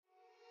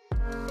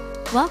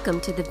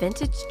Welcome to the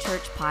Vintage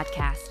Church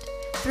Podcast.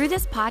 Through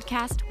this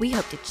podcast, we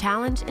hope to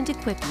challenge and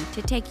equip you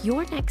to take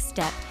your next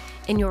step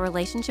in your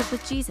relationship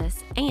with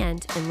Jesus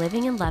and in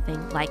living and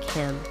loving like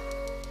Him.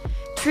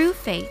 True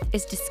faith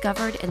is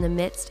discovered in the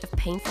midst of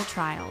painful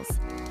trials.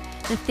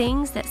 The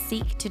things that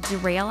seek to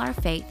derail our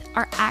faith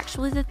are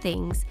actually the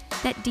things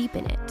that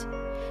deepen it.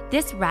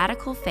 This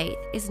radical faith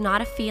is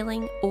not a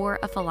feeling or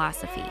a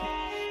philosophy.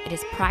 It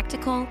is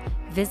practical,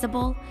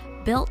 visible,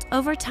 built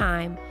over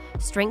time,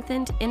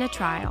 strengthened in a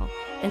trial,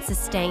 and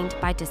sustained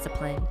by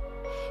discipline.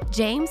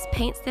 James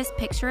paints this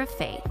picture of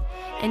faith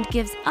and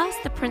gives us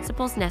the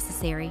principles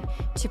necessary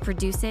to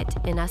produce it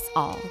in us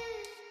all.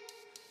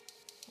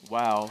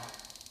 Wow.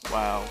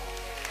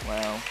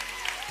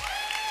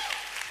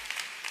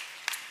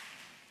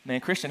 Man,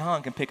 Christian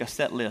Hahn can pick a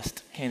set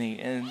list, can he?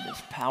 And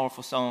it's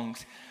powerful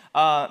songs.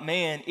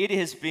 Man, it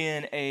has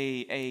been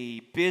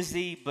a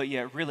busy but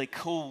yet really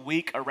cool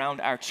week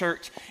around our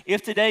church.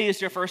 If today is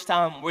your first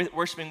time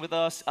worshiping with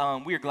us,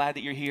 we are glad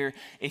that you're here.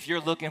 If you're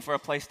looking for a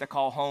place to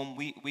call home,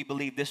 we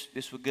believe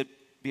this would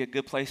be a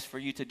good place for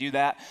you to do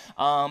that.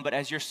 But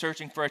as you're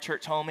searching for a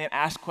church home, man,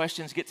 ask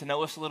questions, get to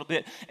know us a little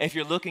bit. If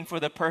you're looking for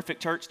the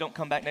perfect church, don't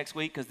come back next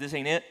week because this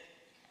ain't it.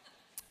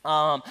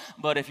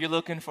 But if you're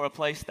looking for a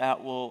place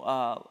that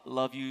will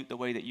love you the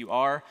way that you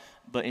are,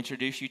 but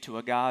introduce you to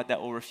a God that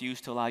will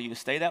refuse to allow you to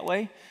stay that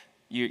way,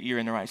 you're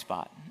in the right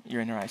spot. You're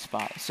in the right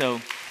spot.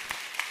 So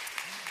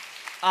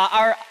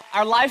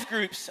our life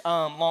groups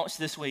launched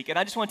this week, and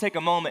I just want to take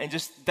a moment and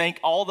just thank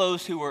all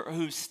those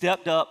who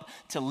stepped up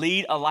to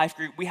lead a life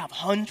group. We have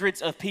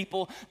hundreds of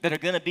people that are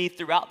going to be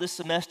throughout this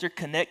semester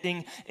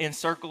connecting in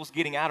circles,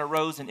 getting out of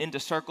rows and into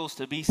circles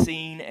to be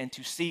seen and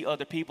to see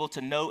other people,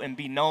 to know and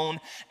be known,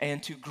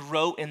 and to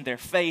grow in their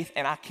faith.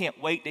 And I can't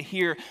wait to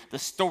hear the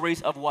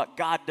stories of what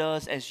God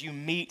does as you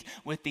meet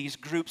with these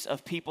groups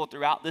of people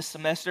throughout this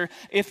semester.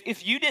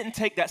 If you didn't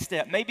take that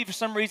step, maybe for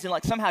some reason,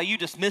 like somehow you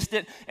just missed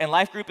it and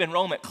life group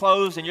enrollment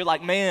closed and you're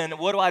like, man,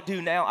 what do I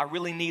do now? I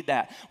really need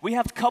that. We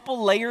have a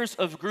couple layers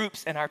of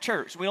groups in our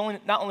church. We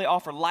not only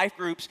offer life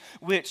groups,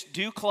 which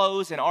do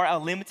close and are a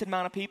limited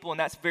amount of people, and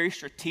that's very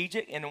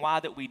strategic in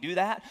why that we do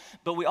that,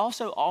 but we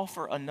also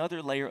offer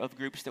another layer of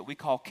groups that we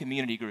call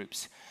community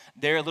groups.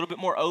 They're a little bit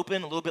more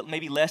open, a little bit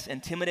maybe less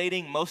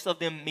intimidating. Most of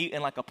them meet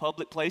in like a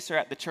public place or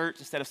at the church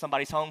instead of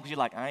somebody's home because you're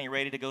like, I ain't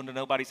ready to go to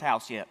nobody's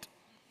house yet.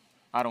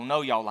 I don't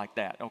know y'all like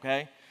that,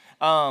 okay?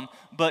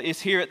 But it's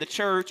here at the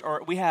church,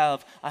 or we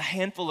have a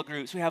handful of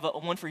groups. We have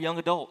one for young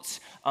adults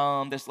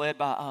that's led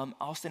by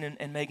Austin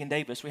and Megan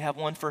Davis. We have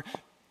one for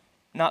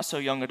not so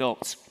young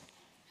adults.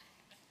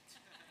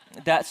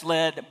 That's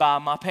led by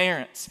my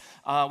parents.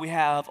 We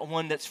have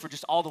one that's for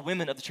just all the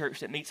women of the church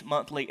that meets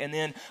monthly. And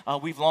then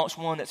we've launched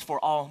one that's for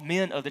all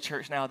men of the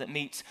church now that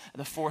meets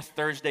the fourth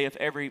Thursday of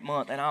every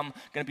month. And I'm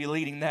going to be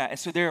leading that. And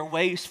so there are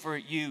ways for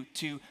you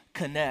to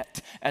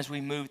connect as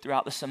we move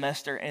throughout the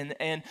semester.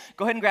 And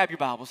go ahead and grab your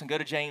Bibles and go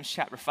to James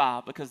chapter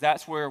 5, because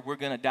that's where we're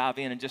going to dive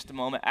in just a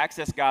moment.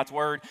 Access God's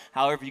Word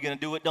however you're going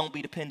to do it. Don't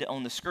be dependent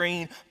on the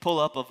screen. Pull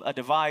up a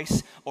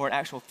device or an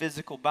actual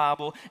physical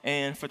Bible.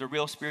 And for the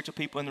real spiritual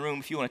people in the room,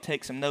 if you want to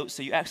take some notes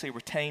so you actually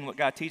retain what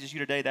God teaches you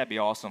today, that'd be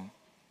awesome.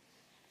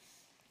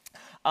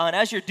 And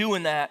as you're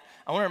doing that,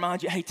 I want to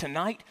remind you, hey,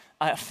 tonight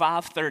at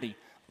 5:30,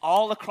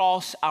 all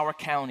across our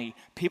county,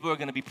 people are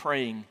going to be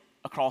praying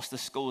across the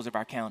schools of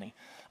our county.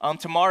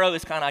 Tomorrow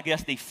is kind of, I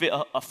guess, the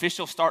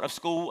official start of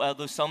school,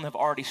 though some have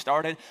already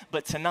started.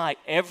 But tonight,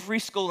 every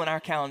school in our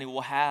county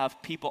will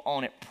have people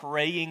on it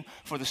praying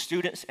for the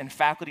students and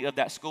faculty of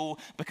that school,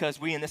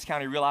 because we in this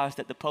county realize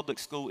that the public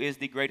school is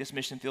the greatest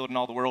mission field in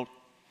all the world.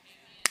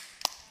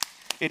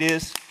 It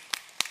is.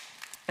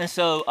 And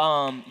so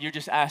you're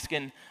just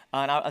asking,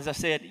 as I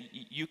said,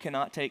 you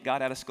cannot take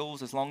God out of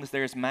schools. As long as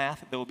there's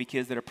math, there will be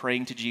kids that are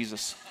praying to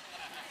Jesus.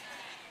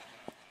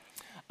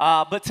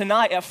 But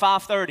tonight at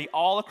 5:30,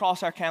 all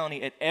across our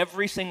county, at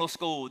every single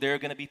school, there are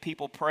going to be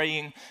people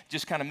praying,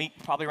 just kind of meet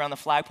probably around the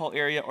flagpole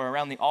area or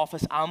around the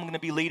office. I'm going to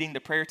be leading the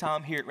prayer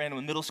time here at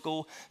Randleman Middle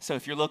School. So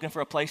if you're looking for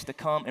a place to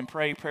come and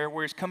pray, prayer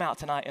warriors, come out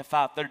tonight at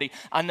 5:30.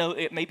 I know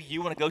maybe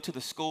you want to go to the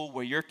school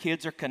where your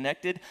kids are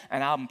connected,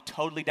 and I'm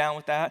totally down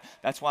with that.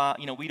 That's why,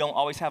 we don't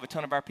always have a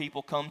ton of our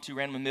people come to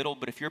Randleman Middle,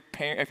 but if you're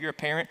a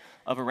parent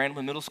of a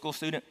Randleman Middle School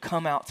student,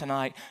 come out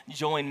tonight,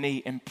 join me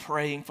in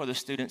praying for the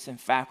students and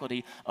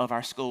faculty of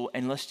our school.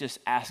 And let's just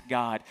ask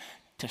God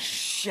to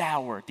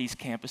shower these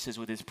campuses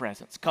with His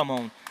presence. Come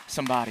on,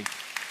 somebody.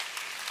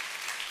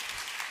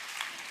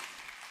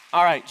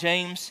 All right,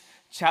 James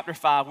chapter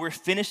 5. We're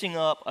finishing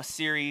up a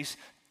series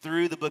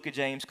through the book of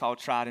James called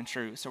Tried and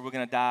True. So we're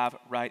going to dive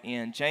right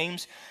in.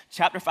 James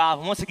chapter 5.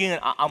 And once again,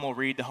 I'm going to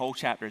read the whole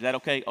chapter. Is that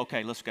okay?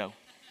 Okay, let's go.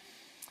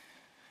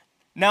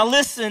 Now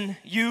listen,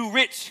 you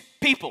rich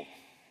people.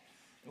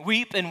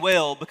 Weep and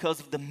wail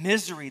because of the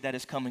misery that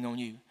is coming on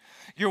you.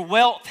 Your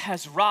wealth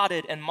has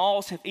rotted and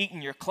moths have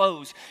eaten your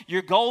clothes.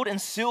 Your gold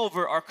and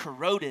silver are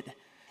corroded,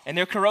 and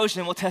their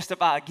corrosion will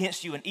testify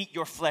against you and eat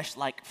your flesh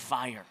like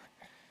fire.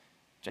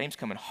 James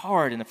coming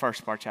hard in the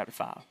first part of chapter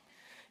 5.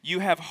 You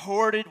have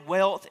hoarded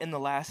wealth in the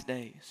last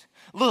days.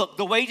 Look,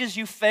 the wages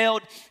you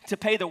failed to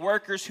pay the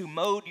workers who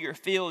mowed your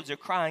fields are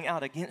crying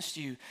out against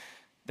you.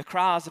 The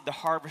cries of the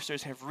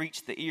harvesters have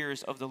reached the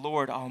ears of the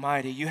Lord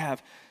Almighty. You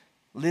have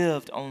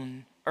lived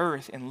on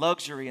earth in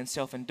luxury and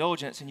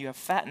self-indulgence, and you have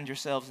fattened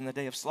yourselves in the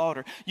day of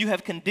slaughter. You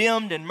have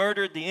condemned and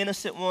murdered the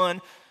innocent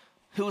one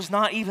who was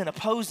not even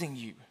opposing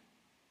you.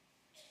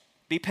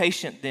 Be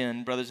patient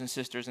then, brothers and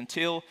sisters,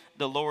 until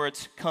the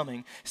Lord's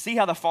coming. See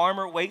how the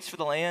farmer waits for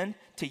the land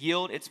to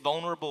yield its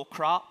vulnerable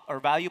crop or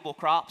valuable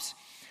crops,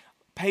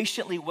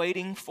 patiently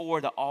waiting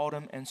for the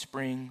autumn and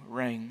spring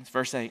rains.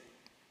 Verse 8,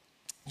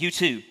 you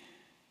too,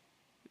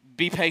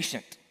 be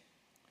patient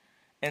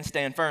and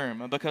stand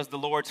firm, because the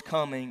Lord's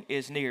coming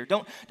is near.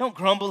 Don't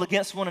grumble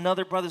against one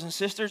another, brothers and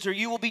sisters, or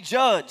you will be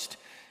judged.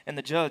 And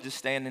the judge is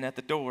standing at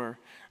the door.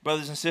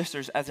 Brothers and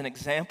sisters, as an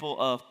example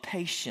of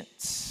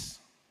patience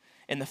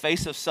in the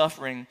face of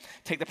suffering,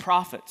 take the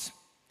prophets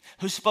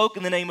who spoke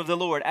in the name of the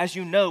Lord. As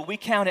you know, we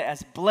count it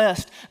as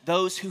blessed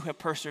those who have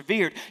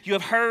persevered. You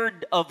have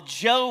heard of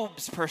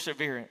Job's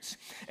perseverance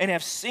and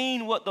have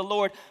seen what the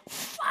Lord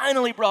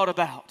finally brought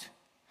about.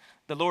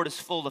 The Lord is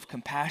full of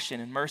compassion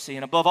and mercy.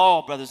 And above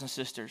all, brothers and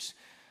sisters,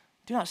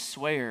 do not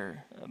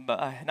swear,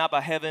 not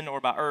by heaven or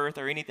by earth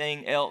or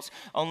anything else.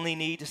 Only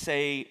need to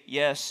say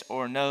yes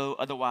or no,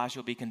 otherwise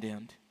you'll be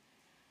condemned.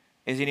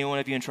 Is any one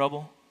of you in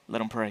trouble? Let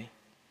them pray.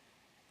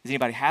 Is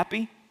anybody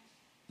happy?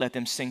 Let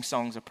them sing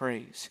songs of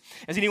praise.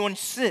 Is anyone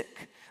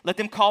sick? Let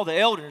them call the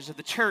elders of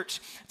the church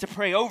to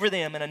pray over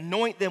them and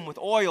anoint them with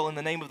oil in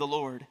the name of the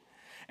Lord.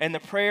 And the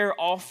prayer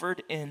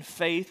offered in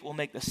faith will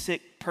make the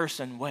sick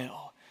person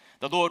well.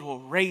 The Lord will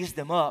raise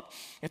them up.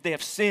 If they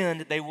have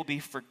sinned, they will be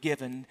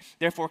forgiven.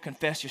 Therefore,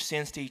 confess your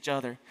sins to each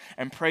other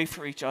and pray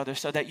for each other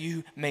so that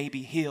you may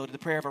be healed. The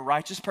prayer of a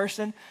righteous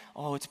person,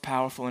 oh, it's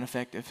powerful and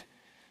effective.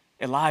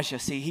 Elijah,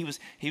 see, he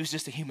was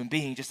just a human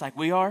being, just like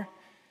we are.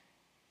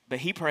 But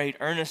he prayed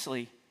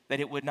earnestly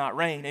that it would not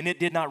rain, and it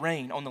did not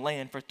rain on the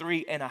land for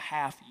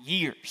 3.5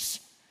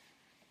 years.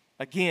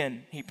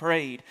 Again, he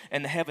prayed,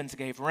 and the heavens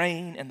gave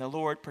rain, and the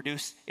Lord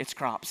produced its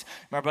crops.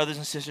 My brothers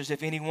and sisters,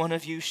 if any one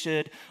of you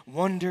should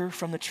wander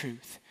from the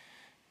truth,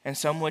 and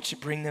someone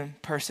should bring the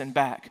person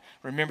back,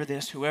 remember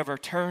this: whoever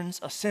turns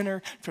a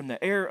sinner from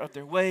the error of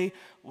their way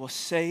will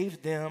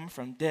save them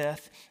from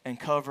death and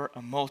cover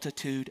a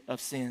multitude of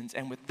sins.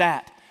 And with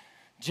that,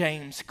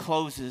 James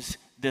closes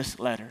this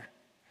letter.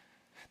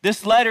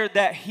 This letter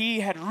that he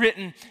had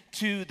written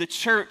to the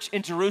church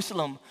in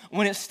Jerusalem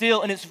when it's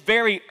still in its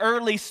very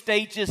early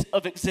stages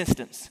of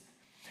existence.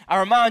 I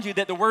remind you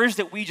that the words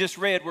that we just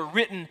read were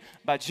written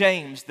by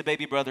James, the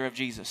baby brother of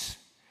Jesus.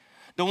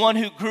 The one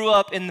who grew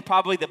up in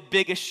probably the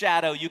biggest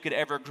shadow you could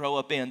ever grow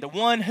up in. The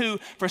one who,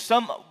 for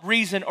some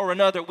reason or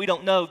another, we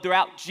don't know,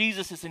 throughout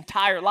Jesus'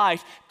 entire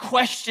life,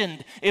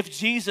 questioned if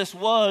Jesus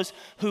was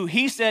who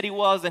he said he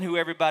was and who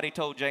everybody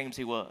told James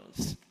he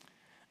was.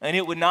 And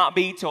it would not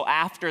be till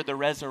after the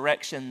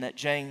resurrection that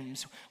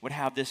James would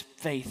have this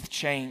faith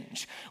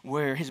change,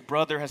 where his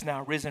brother has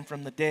now risen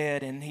from the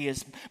dead and he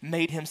has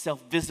made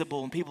himself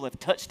visible and people have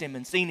touched him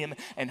and seen him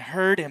and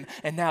heard him.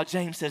 And now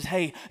James says,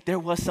 hey, there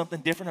was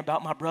something different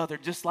about my brother,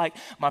 just like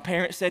my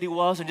parents said he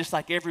was, and just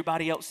like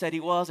everybody else said he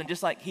was, and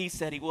just like he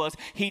said he was.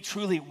 He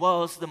truly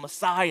was the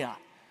Messiah.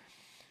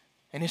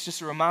 And it's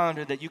just a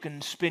reminder that you can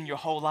spend your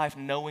whole life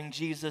knowing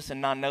Jesus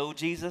and not know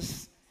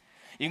Jesus.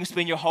 You can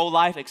spend your whole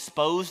life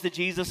exposed to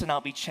Jesus and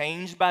not be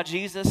changed by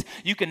Jesus.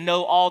 You can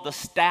know all the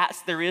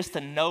stats there is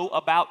to know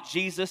about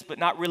Jesus, but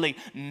not really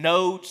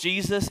know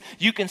Jesus.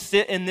 You can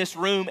sit in this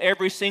room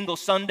every single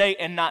Sunday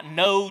and not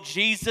know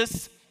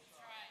Jesus.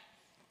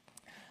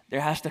 There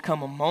has to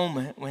come a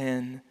moment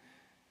when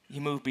you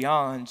move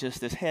beyond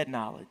just this head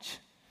knowledge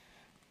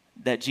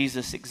that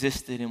Jesus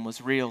existed and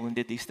was real and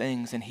did these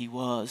things, and he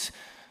was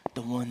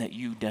the one that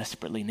you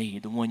desperately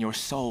need, the one your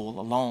soul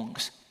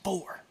longs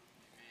for.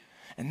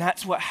 And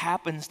that's what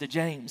happens to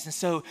James. And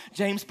so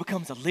James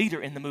becomes a leader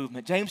in the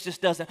movement. James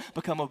just doesn't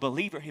become a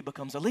believer, he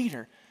becomes a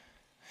leader.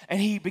 And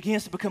he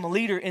begins to become a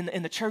leader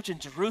in the church in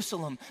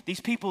Jerusalem.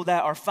 These people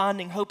that are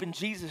finding hope in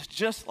Jesus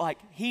just like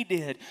he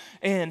did.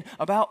 And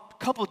about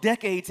a couple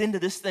decades into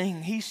this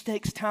thing, he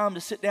takes time to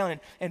sit down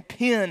and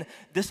pen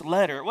this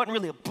letter. It wasn't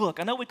really a book.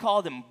 I know we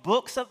call them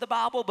books of the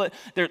Bible, but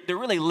they're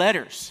really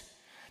letters.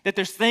 That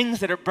there's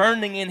things that are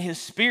burning in his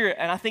spirit,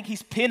 and I think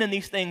he's penning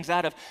these things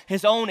out of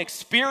his own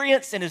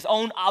experience and his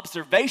own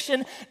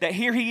observation, that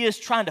here he is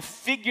trying to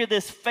figure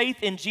this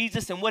faith in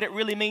Jesus and what it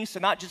really means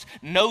to not just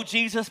know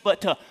Jesus,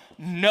 but to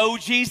know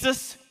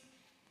Jesus.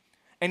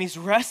 And he's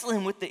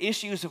wrestling with the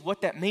issues of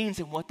what that means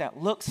and what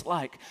that looks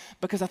like,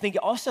 because I think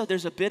also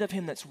there's a bit of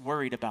him that's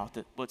worried about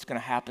what's going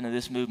to happen to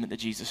this movement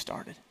that Jesus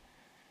started.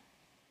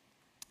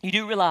 You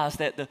do realize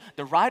that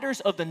the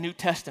writers of the New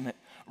Testament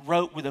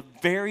wrote with a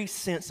very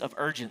sense of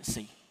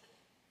urgency.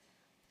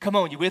 Come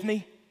on, you with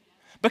me?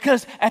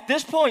 Because at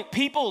this point,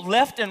 people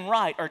left and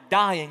right are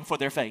dying for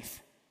their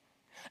faith.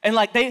 And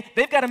like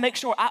they've got to make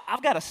sure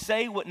I've got to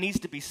say what needs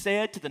to be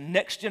said to the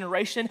next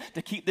generation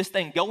to keep this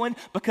thing going,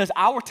 because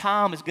our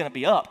time is going to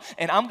be up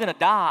and I'm going to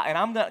die, and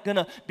I'm not going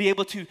to be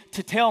able to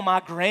tell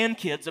my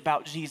grandkids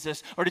about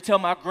Jesus or to tell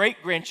my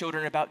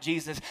great-grandchildren about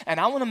Jesus.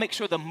 And I want to make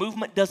sure the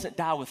movement doesn't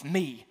die with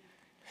me.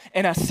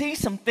 And I see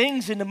some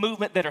things in the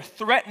movement that are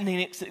threatening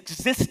its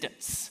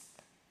existence.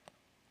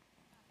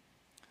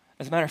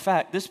 As a matter of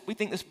fact, we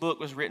think this book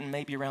was written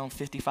maybe around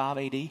 55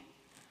 AD.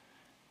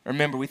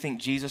 Remember, we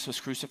think Jesus was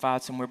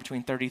crucified somewhere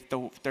between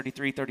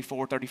 33,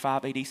 34,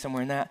 35 AD,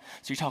 somewhere in that.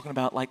 So you're talking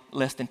about like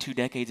less than 2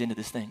 decades into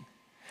this thing.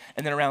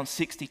 And then around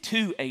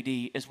 62 AD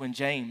is when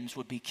James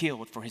would be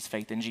killed for his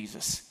faith in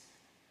Jesus.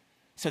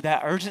 So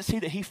that urgency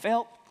that he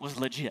felt was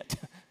legit.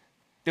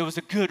 There was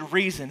a good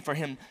reason for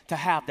him to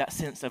have that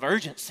sense of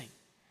urgency.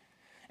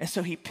 And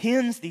so he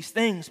pens these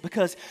things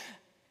because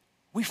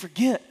we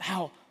forget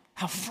how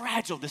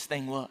fragile this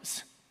thing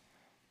was.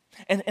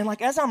 And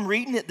like as I'm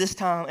reading it this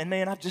time, and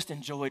man, I've just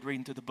enjoyed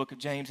reading through the book of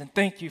James, and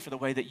thank you for the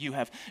way that you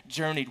have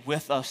journeyed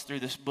with us through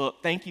this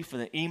book. Thank you for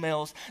the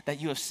emails that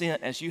you have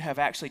sent as you have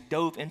actually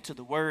dove into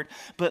the Word.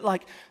 But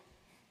like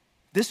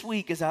this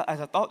week, as I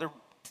thought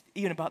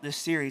even about this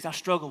series, I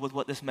struggled with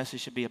what this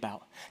message should be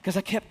about, because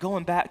I kept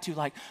going back to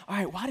like, all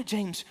right, why did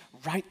James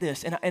write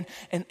this? And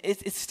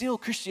it's still,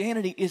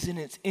 Christianity is in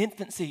its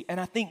infancy, and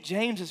I think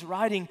James is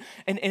writing,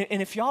 and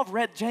if y'all have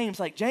read James,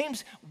 like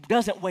James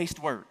doesn't waste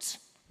words.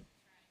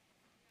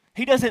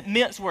 He doesn't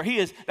mince where he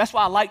is. That's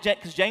why I like James,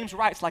 because James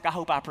writes like I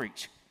hope I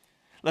preach.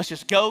 Let's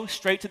just go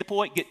straight to the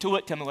point, get to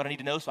it, tell me what I need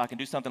to know so I can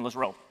do something, let's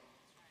roll.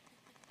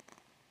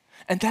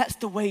 And that's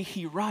the way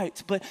he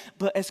writes. But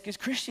as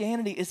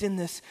Christianity is in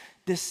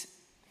this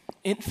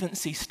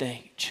infancy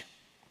stage,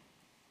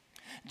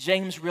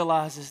 James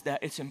realizes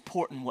that it's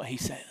important what he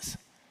says.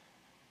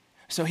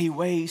 So he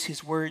weighs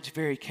his words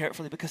very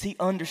carefully, because he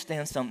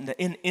understands something, that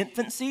in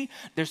infancy,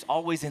 there's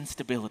always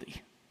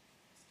instability.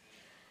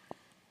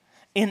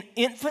 In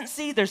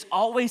infancy, there's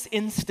always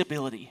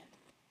instability.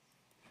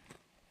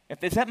 If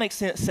that makes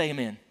sense, say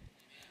amen.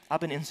 I've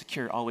been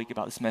insecure all week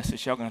about this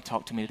message. Y'all going to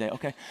talk to me today,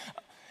 okay?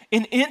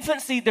 In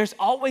infancy, there's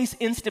always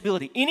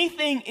instability.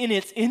 Anything in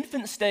its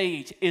infant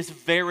stage is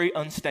very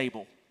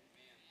unstable.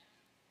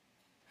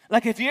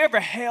 Like, have you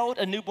ever held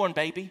a newborn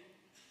baby?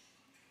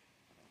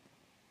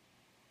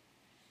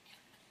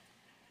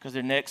 Because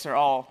their necks are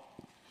all,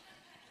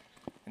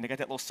 and they got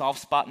that little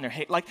soft spot in their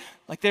head. Like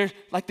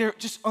they're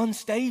just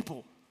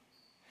unstable.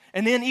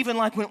 And then even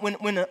like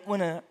when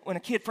a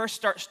kid first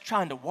starts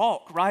trying to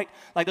walk, right?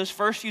 Like those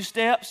first few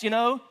steps, the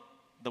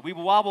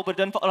weeble wobble, but it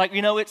doesn't fall. Like,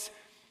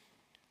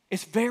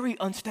 it's very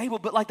unstable.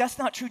 But like that's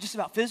not true just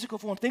about physical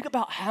form. Think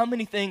about how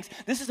many things.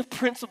 This is a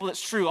principle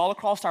that's true all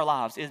across our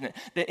lives, isn't it?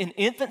 That in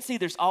infancy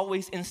there's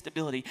always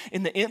instability.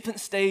 In the infant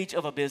stage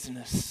of a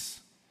business,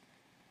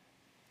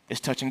 it's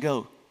touch and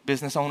go.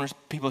 Business owners,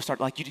 people start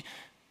like you.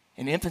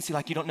 In infancy,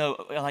 like you don't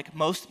know. Like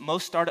most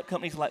startup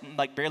companies,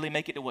 like barely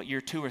make it to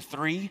year 2 or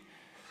 3.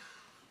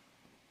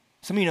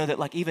 Some of you know that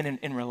like even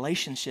in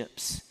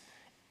relationships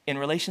in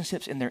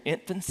their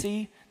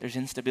infancy, there's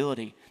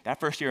instability. That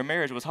first year of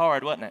marriage was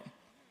hard, wasn't it?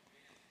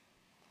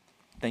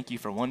 Thank you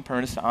for one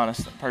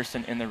honest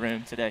person in the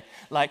room today.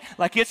 Like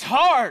it's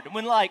hard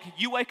when like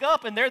you wake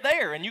up and they're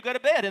there, and you go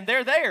to bed and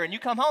they're there, and you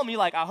come home, you're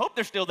like, I hope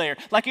they're still there.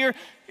 Like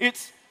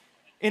it's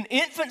in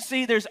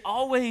infancy, there's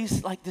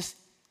always like this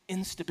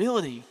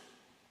instability.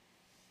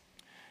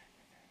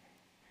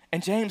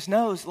 And James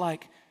knows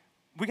like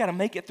we got to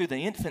make it through the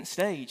infant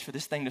stage for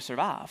this thing to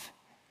survive,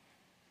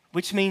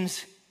 which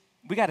means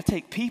we got to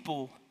take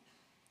people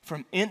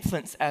from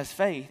infants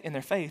in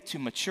their faith to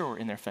mature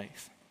in their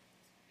faith.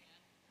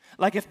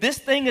 Like if this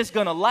thing is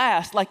going to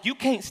last, like you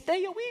can't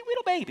stay a wee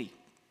little baby.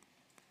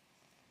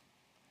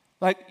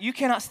 Like you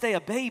cannot stay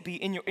a baby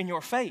in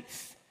your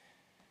faith.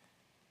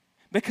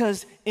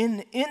 Because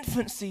in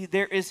infancy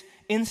there is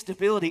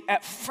instability.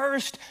 At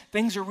first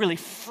things are really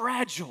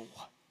fragile.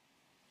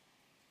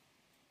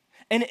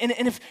 And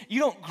if you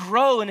don't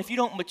grow, and if you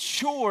don't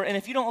mature, and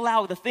if you don't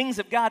allow the things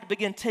of God to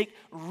begin to take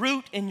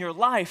root in your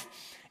life,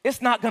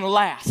 it's not going to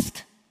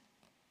last.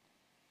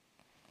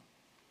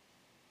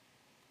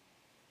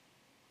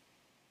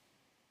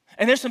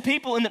 And there's some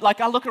people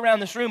like I look around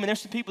this room, and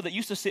there's some people that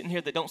used to sit in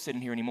here that don't sit in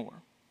here anymore.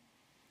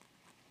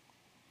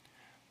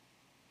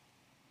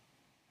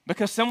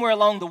 Because somewhere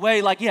along the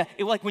way, like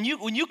when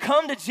you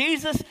come to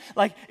Jesus,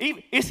 like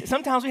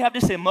sometimes we have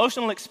this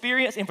emotional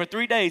experience, and for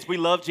 3 days we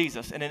love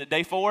Jesus, and then at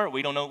day 4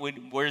 we don't know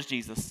where's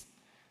Jesus.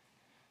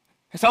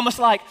 It's almost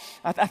like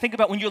I think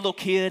about when you're a little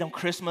kid on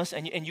Christmas,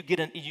 and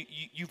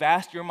you've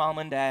asked your mom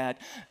and dad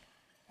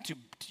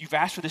you've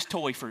asked for this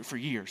toy for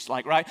years,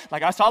 like right,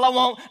 like that's all I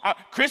want.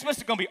 Christmas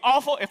is gonna be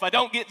awful if I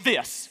don't get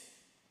this,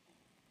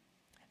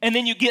 and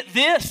then you get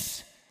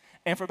this,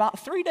 and for about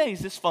 3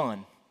 days it's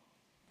fun.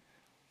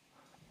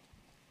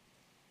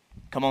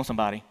 Come on,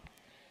 somebody.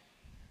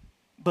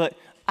 But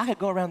I could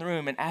go around the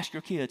room and ask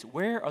your kids,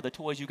 where are the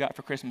toys you got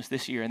for Christmas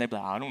this year? And they'd be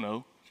like, I don't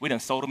know. We done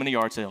sold them in a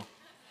yard sale.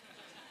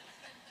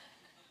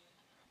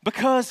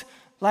 Because,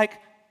 like,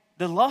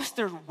 the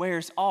luster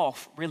wears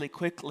off really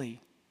quickly.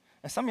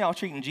 And some of y'all are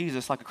treating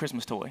Jesus like a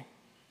Christmas toy.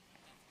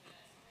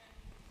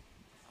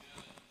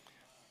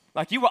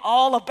 Like you were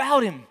all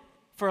about him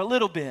for a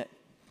little bit.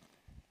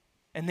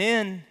 And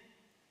then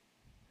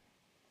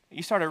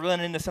you started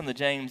running into some of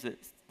the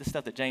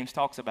stuff that James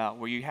talks about,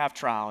 where you have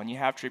trial and you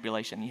have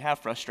tribulation, and you have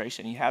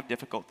frustration, and you have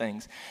difficult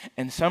things.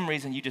 And some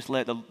reason you just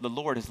let the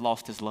Lord has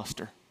lost his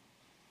luster.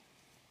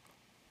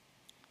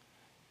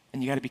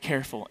 And you got to be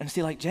careful. And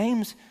see, like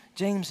James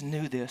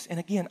knew this. And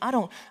again, I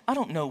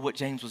don't know what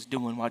James was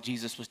doing while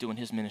Jesus was doing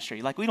his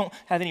ministry. Like we don't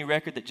have any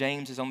record that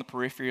James is on the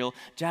peripheral.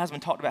 Jasmine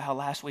talked about how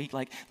last week,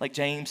 like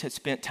James had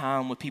spent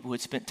time with people who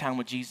had spent time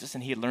with Jesus,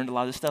 and he had learned a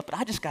lot of this stuff. But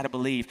I just got to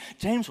believe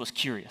James was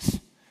curious.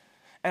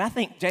 And I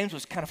think James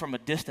was kind of from a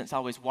distance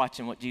always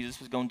watching what Jesus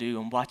was going to do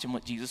and watching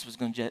what Jesus was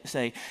going to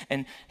say.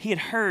 And he had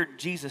heard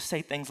Jesus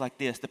say things like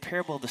this, the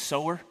parable of the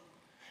sower,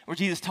 where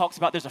Jesus talks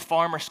about there's a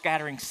farmer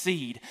scattering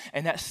seed,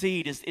 and that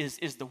seed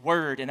is the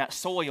word, and that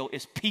soil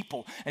is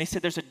people. And he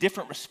said there's a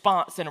different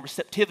response and a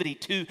receptivity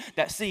to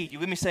that seed. You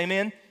with me? Say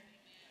amen?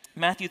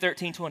 Matthew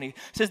 13:20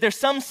 says there's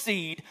some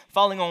seed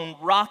falling on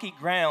rocky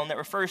ground that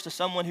refers to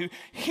someone who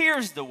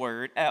hears the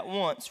word at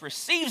once,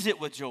 receives it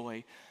with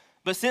joy,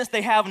 but since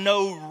they have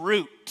no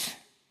root,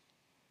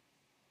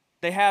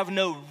 they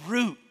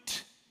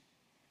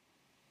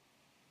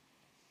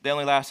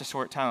only last a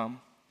short time.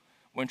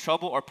 When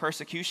trouble or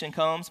persecution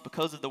comes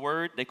because of the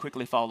word, they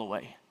quickly fall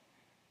away.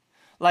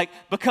 Like,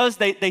 because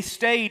they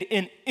stayed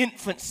in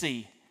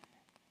infancy,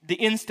 the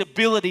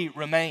instability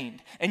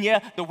remained. And yeah,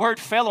 the word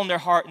fell on their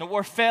heart and the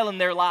word fell in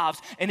their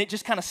lives, and it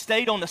just kind of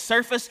stayed on the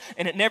surface,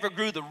 and it never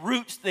grew the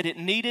roots that it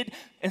needed.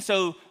 And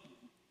so,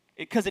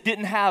 because it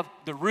didn't have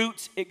the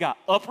roots, it got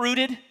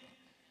uprooted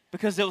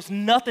because there was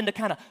nothing to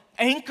kind of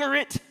anchor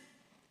it.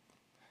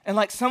 And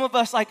like some of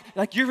us, like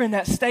you're in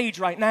that stage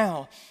right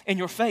now in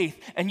your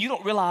faith, and you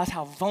don't realize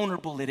how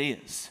vulnerable it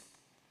is.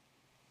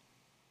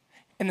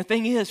 And the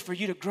thing is, for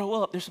you to grow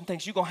up, there's some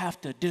things you're going to have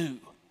to do.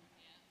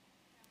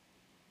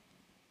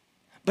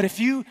 But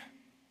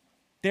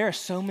there are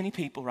so many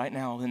people right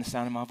now in the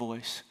sound of my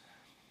voice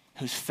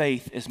whose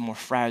faith is more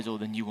fragile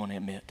than you want to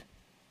admit.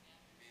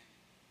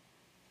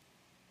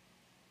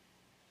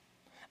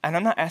 And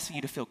I'm not asking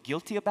you to feel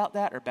guilty about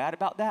that or bad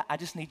about that. I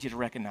just need you to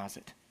recognize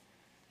it.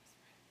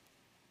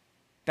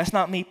 That's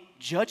not me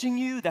judging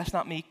you. That's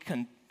not me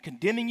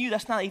condemning you.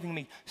 That's not even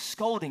me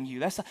scolding you.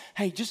 That's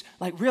hey, just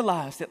like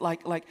realize that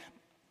like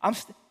I'm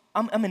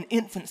in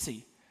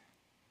infancy,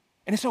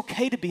 and it's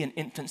okay to be in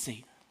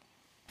infancy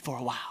for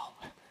a while,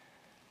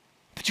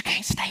 but you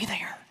can't stay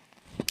there.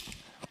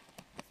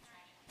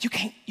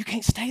 You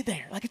can't stay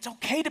there. Like it's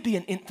okay to be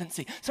in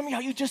infancy. Some of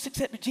y'all, you just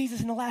accepted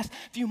Jesus in the last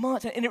few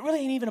months, and it really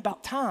ain't even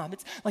about time.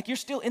 It's like you're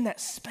still in that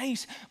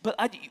space, but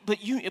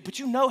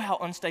you know how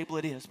unstable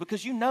it is,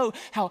 because you know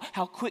how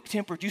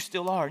quick-tempered you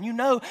still are, and you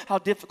know how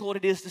difficult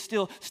it is to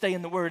still stay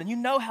in the Word, and you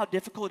know how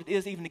difficult it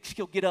is even to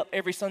still get up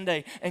every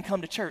Sunday and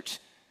come to church.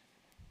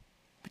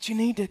 But you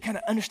need to kind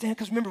of understand,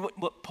 because remember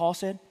what Paul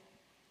said?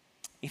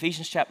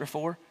 Ephesians chapter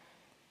 4,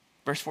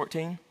 verse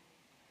 14.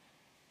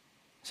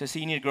 So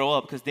see, you need to grow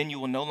up, because then you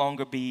will no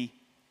longer be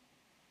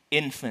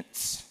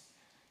infants,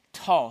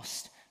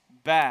 tossed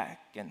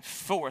back and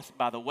forth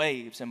by the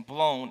waves and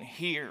blown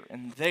here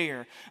and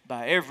there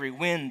by every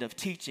wind of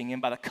teaching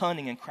and by the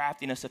cunning and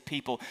craftiness of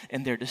people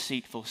in their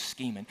deceitful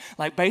scheming.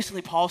 Like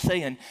basically Paul's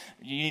saying,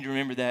 you need to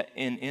remember that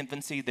in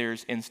infancy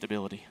there's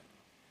instability.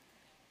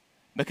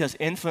 Because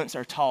infants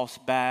are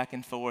tossed back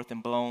and forth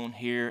and blown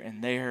here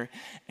and there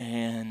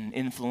and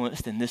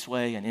influenced in this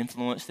way and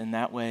influenced in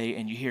that way.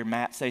 And you hear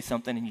Matt say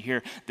something, and you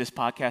hear this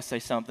podcast say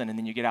something, and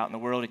then you get out in the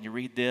world and you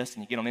read this,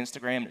 and you get on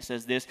Instagram and it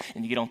says this,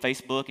 and you get on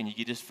Facebook and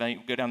you just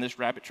go down this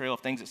rabbit trail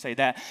of things that say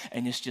that,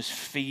 and it's just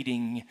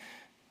feeding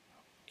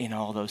in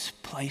all those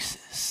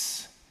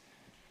places.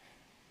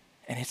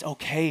 And it's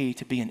okay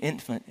to be an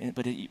infant,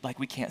 but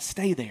we can't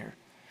stay there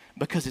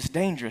because it's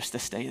dangerous to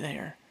stay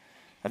there.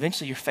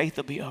 Eventually your faith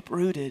will be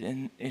uprooted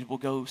and it will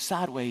go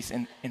sideways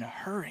in a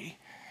hurry.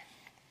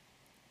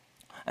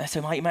 And I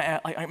said,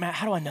 Matt,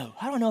 how do I know?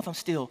 How do I know if I'm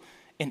still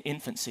in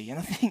infancy? And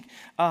I think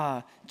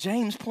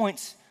James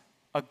points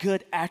a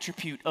good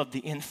attribute of the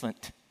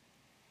infant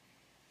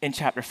in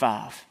chapter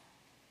 5.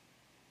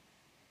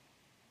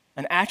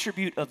 An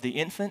attribute of the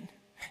infant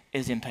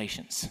is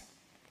impatience.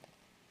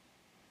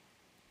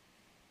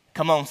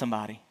 Come on,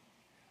 somebody.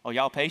 Oh,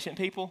 y'all patient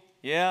people?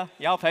 Yeah,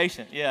 y'all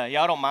patient. Yeah,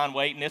 y'all don't mind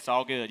waiting. It's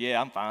all good. Yeah,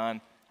 I'm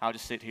fine. I'll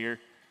just sit here.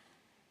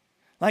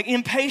 Like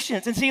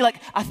impatience. And see, like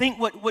I think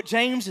what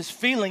James is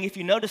feeling, if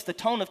you notice the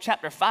tone of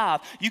chapter 5,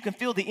 you can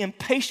feel the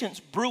impatience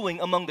brewing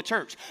among the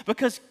church.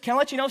 Because can I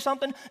let you know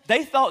something?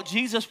 They thought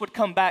Jesus would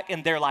come back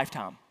in their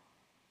lifetime.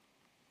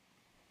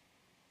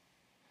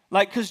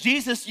 Like, because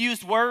Jesus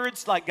used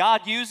words like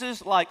God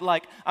uses, like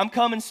I'm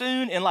coming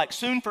soon, and like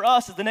soon for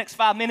us is the next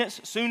 5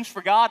 minutes, soon's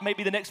for God,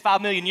 maybe the next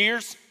 5 million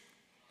years.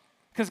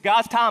 Because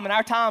God's time and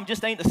our time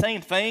just ain't the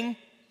same thing.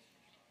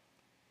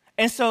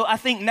 And so I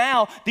think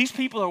now these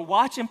people are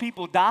watching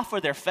people die for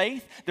their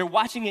faith. They're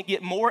watching it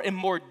get more and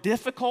more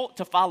difficult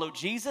to follow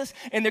Jesus,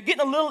 and they're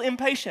getting a little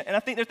impatient. And I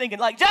think they're thinking,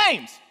 like,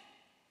 James,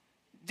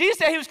 Jesus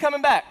said he was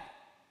coming back.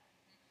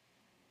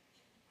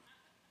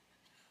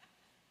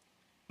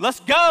 Let's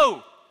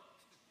go.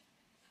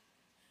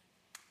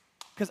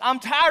 Because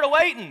I'm tired of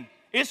waiting.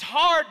 It's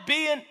hard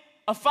being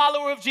a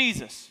follower of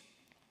Jesus.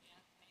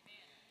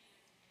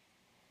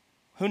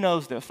 Who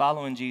knows that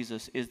following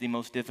Jesus is the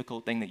most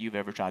difficult thing that you've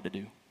ever tried to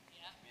do?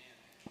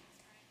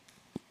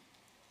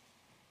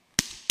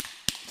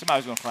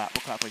 Somebody's going to clap.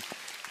 We'll clap, please.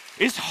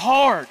 It's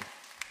hard.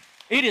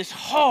 It is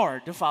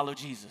hard to follow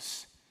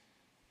Jesus.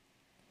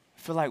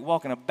 I feel like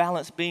walking a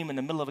balance beam in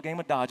the middle of a game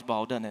of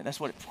dodgeball, doesn't it? That's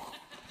what it...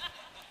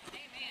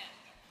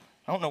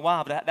 I don't know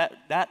why, but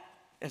that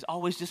is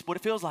always just what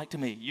it feels like to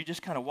me. You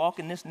just kind of walk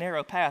in this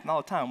narrow path, and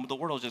all the time the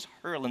world's just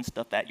hurling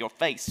stuff at your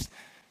face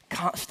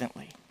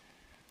constantly.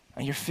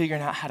 And you're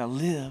figuring out how to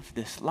live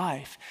this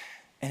life.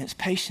 And it's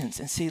patience.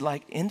 And see,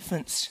 like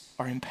infants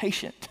are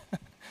impatient.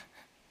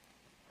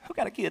 Who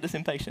got a kid that's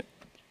impatient?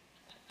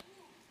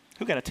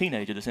 Who got a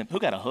teenager that's impatient? Who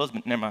got a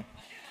husband? Never mind.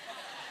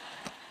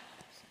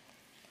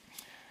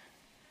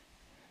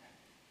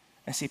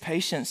 And see,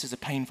 patience is a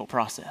painful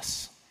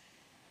process.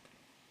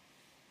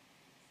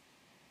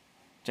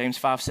 James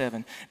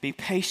 5:7. Be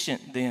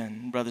patient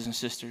then, brothers and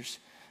sisters,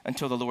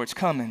 until the Lord's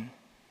coming.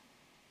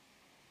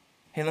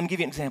 Hey, let me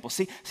give you an example.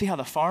 See how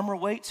the farmer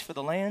waits for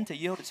the land to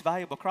yield its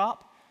valuable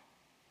crop?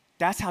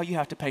 That's how you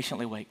have to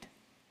patiently wait.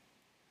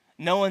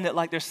 Knowing that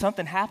like there's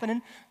something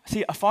happening.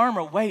 See, a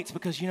farmer waits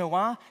because you know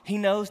why? He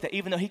knows that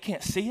even though he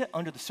can't see it,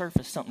 under the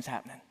surface something's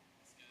happening.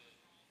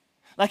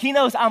 Like he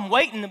knows I'm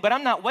waiting, but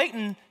I'm not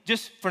waiting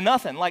just for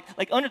nothing. Like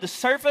under the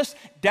surface,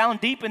 down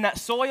deep in that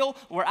soil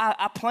where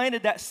I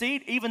planted that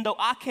seed, even though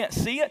I can't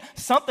see it,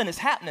 something is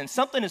happening,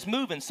 something is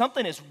moving,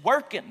 something is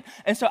working.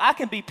 And so I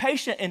can be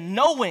patient in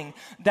knowing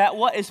that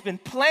what has been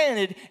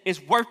planted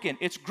is working,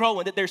 it's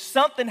growing, that there's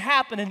something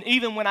happening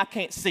even when I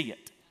can't see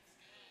it.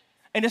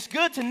 And it's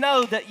good to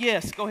know that,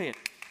 yes, go ahead.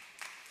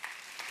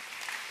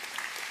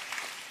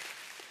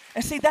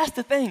 And see, that's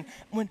the thing.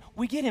 When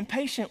we get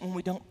impatient when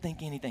we don't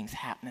think anything's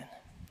happening.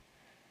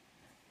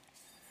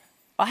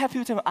 I have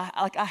people tell me,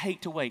 I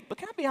hate to wait. But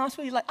can I be honest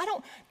with you? Like, I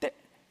don't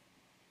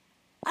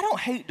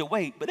hate to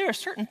wait, but there are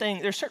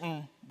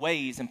certain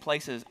ways and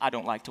places I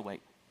don't like to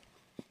wait.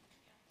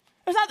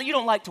 It's not that you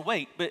don't like to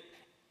wait, but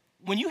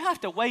when you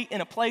have to wait in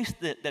a place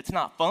that's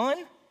not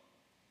fun,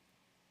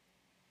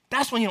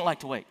 that's when you don't like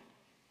to wait.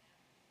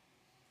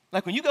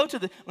 Like when you go to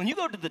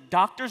the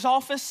doctor's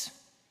office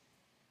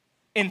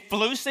in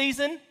flu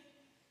season,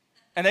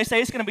 and they say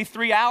it's going to be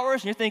 3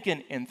 hours, and you're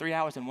thinking, in 3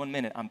 hours and 1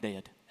 minute, I'm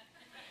dead.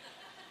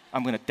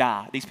 I'm going to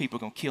die. These people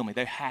are going to kill me.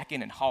 They're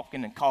hacking and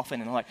hawking and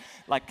coughing. And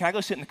like, can I go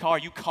sit in the car?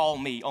 You call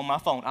me on my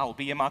phone. I will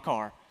be in my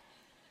car.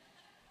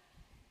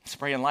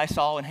 Spraying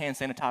Lysol and hand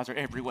sanitizer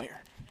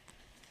everywhere.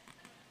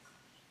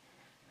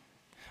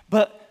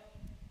 But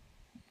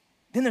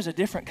then there's a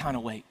different kind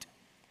of wait.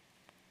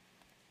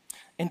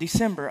 In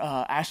December,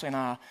 Ashley and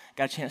I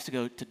got a chance to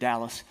go to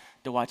Dallas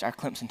to watch our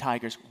Clemson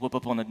Tigers whoop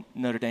up on the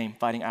Notre Dame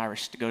Fighting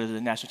Irish to go to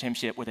the national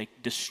championship where they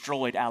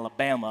destroyed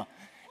Alabama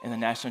in the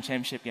national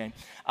championship game.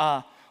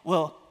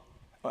 Well,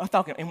 I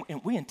thought,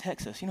 and we in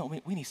Texas,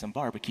 we need some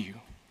barbecue.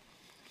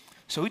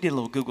 So we did a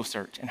little Google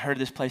search and heard of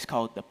this place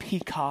called the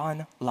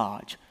Pecan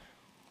Lodge.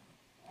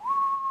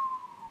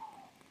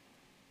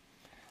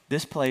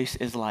 This place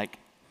is like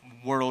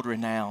world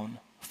renowned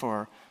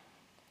for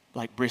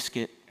like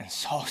brisket and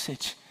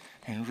sausage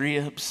and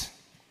ribs.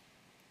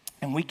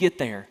 And we get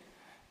there,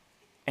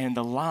 and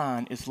the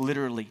line is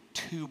literally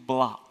 2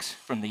 blocks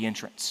from the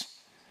entrance.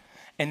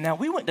 And now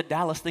we went to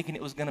Dallas thinking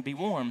it was going to be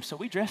warm, so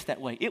we dressed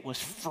that way. It was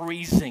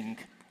freezing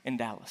in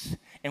Dallas,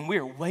 and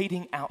we're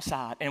waiting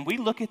outside. And we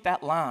look at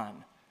that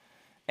line,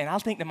 and I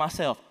think to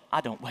myself,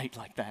 I don't wait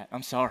like that.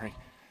 I'm sorry.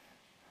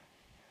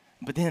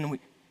 But then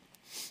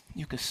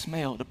you could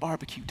smell the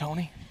barbecue,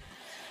 Tony.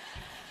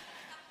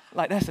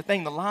 Like that's the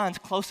thing. The line's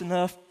close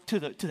enough to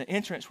the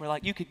entrance where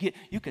like you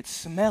could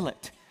smell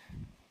it.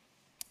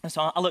 And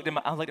so I looked at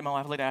my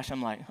wife, I looked at Ashley,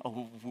 I'm like,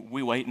 oh,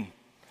 we waiting.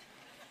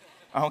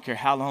 I don't care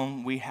how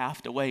long we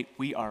have to wait.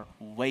 We are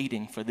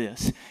waiting for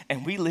this.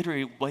 And we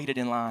literally waited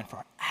in line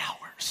for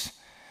hours.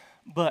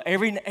 But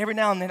every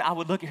now and then I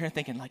would look at her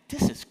thinking like,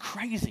 this is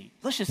crazy.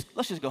 Let's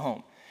just go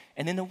home.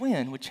 And then the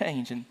wind would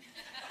change and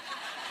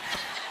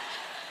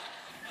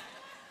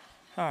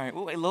all right,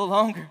 we'll wait a little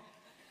longer.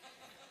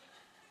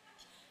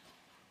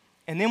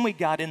 And then we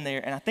got in there,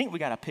 and I think we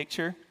got a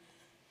picture.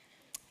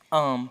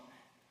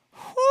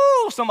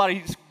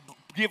 Somebody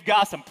give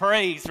God some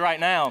praise right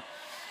now.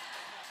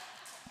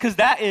 Because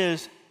that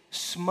is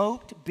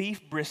smoked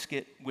beef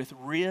brisket with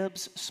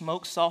ribs,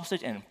 smoked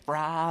sausage, and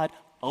fried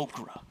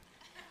okra.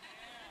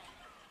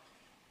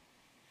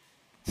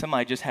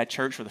 Somebody just had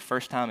church for the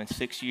first time in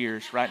 6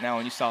 years right now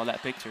when you saw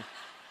that picture.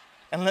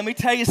 And let me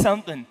tell you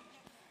something.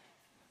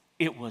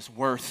 It was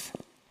worth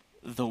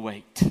the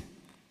wait.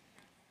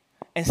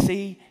 And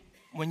see,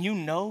 when you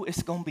know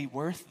it's going to be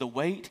worth the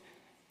wait,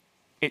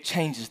 it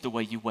changes the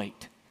way you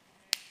wait.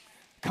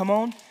 Come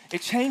on,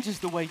 it changes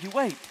the way you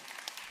wait.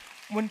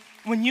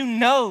 When you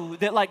know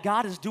that like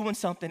God is doing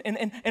something,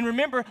 and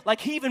remember,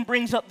 like he even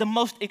brings up the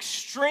most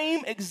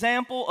extreme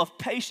example of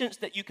patience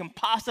that you can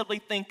possibly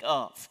think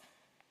of.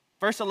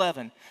 Verse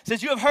 11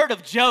 says, you have heard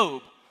of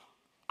Job.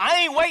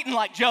 I ain't waiting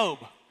like Job.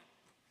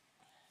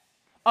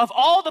 Of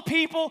all the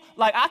people,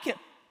 like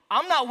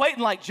I'm not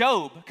waiting like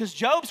Job, because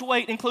Job's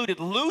wait included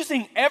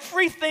losing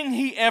everything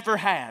he ever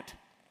had.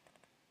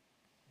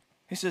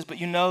 He says, but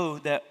you know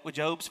that with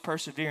Job's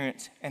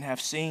perseverance and have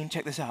seen,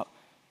 check this out,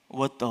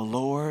 what the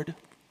Lord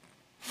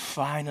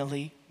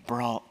finally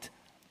brought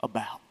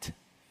about.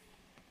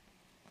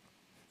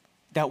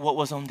 That what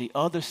was on the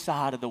other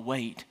side of the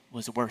wait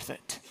was worth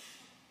it.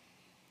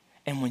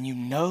 And when you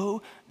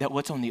know that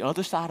what's on the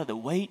other side of the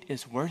wait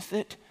is worth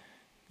it,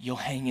 you'll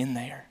hang in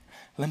there.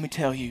 Let me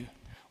tell you,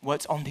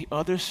 what's on the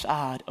other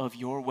side of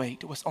your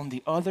wait, what's on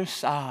the other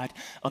side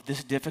of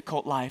this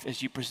difficult life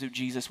as you pursue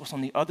Jesus, what's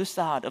on the other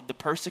side of the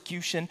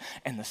persecution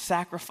and the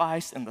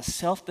sacrifice and the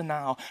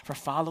self-denial for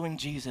following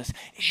Jesus,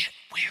 it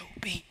will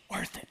be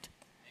worth it.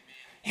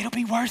 It'll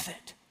be worth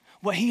it.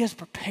 What he is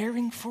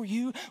preparing for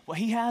you, what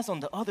he has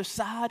on the other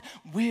side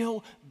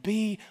will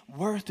be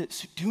worth it.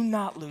 So do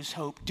not lose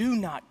hope. Do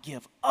not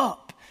give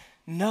up.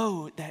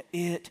 Know that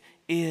it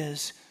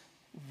is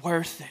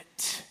worth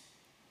it.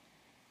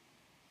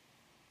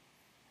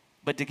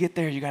 But to get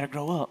there, you got to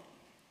grow up.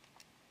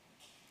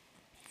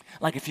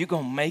 Like if you're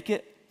going to make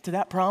it to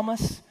that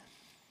promise,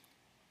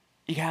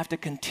 you have to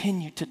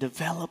continue to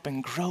develop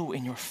and grow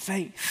in your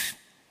faith.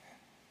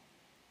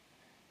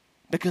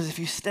 Because if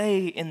you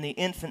stay in the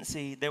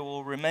infancy, there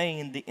will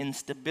remain the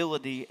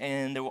instability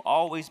and there will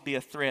always be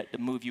a threat to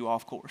move you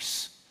off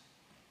course.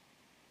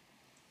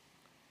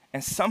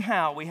 And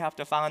somehow we have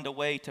to find a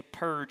way to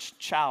purge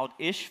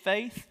childish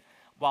faith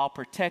while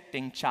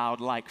protecting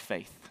childlike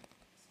faith.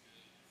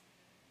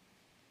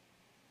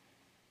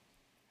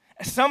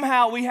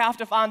 Somehow we have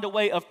to find a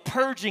way of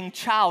purging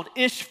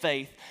childish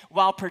faith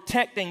while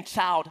protecting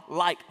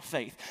childlike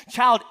faith.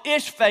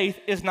 Childish faith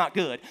is not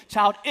good.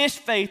 Childish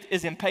faith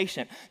is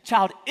impatient.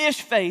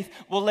 Childish faith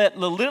will let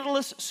the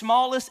littlest,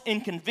 smallest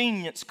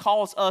inconvenience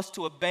cause us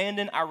to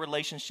abandon our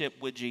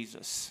relationship with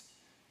Jesus.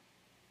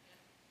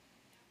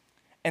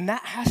 And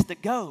that has to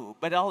go,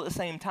 but all at the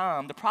same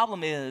time, the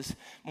problem is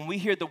when we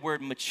hear the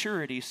word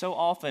maturity, so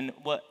often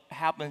what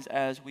happens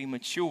as we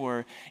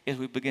mature is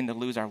we begin to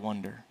lose our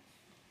wonder.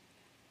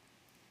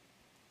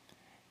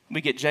 We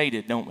get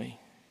jaded, don't we?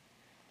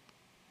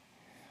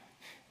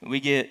 We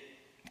get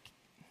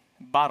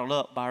bottled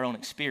up by our own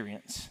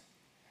experience.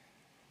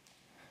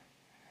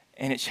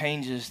 And it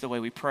changes the way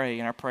we pray,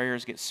 and our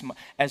prayers get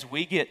as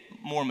we get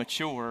more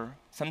mature,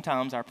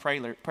 sometimes our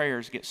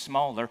prayers get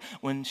smaller.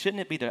 When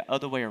shouldn't it be the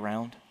other way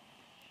around?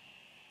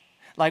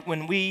 Like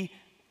when we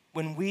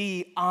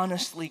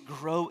honestly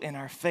grow in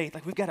our faith,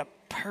 like we've got to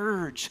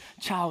purge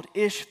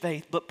childish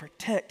faith, but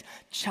protect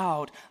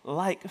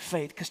childlike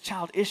faith. Because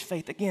childish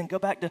faith, again, go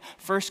back to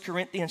 1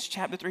 Corinthians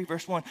chapter 3,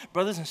 verse 1.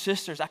 Brothers and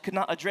sisters, I could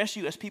not address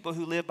you as people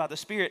who live by the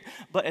Spirit,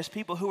 but as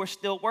people who are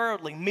still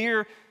worldly,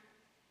 mere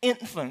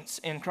infants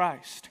in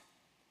Christ.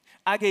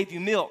 I gave you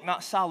milk,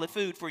 not solid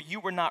food, for you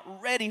were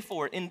not ready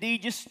for it.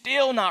 Indeed, you're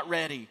still not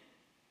ready.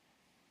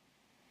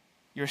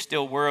 You're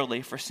still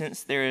worldly, for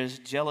since there is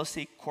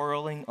jealousy,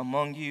 quarreling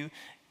among you,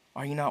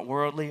 are you not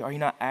worldly? Are you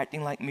not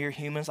acting like mere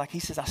humans? Like he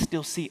says, I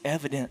still see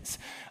evidence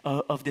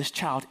of this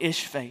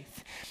childish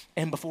faith.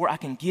 And before I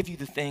can give you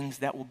the things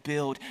that will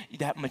build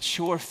that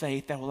mature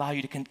faith that will allow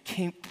you to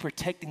keep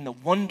protecting the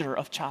wonder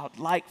of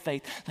childlike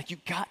faith, like you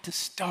got to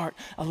start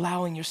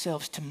allowing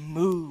yourselves to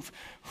move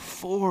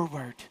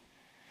forward.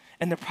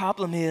 And the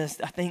problem is,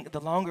 I think the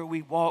longer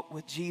we walk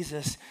with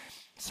Jesus,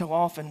 so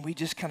often we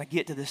just kind of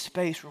get to this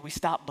space where we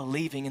stop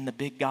believing in the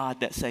big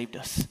God that saved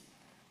us.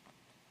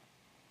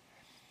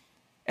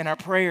 And our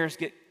prayers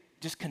get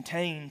just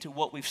contained to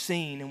what we've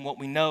seen and what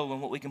we know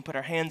and what we can put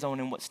our hands on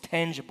and what's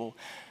tangible.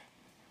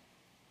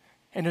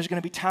 And there's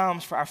going to be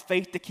times for our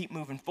faith to keep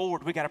moving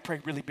forward. We got to pray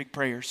really big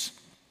prayers.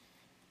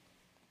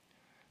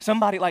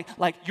 Somebody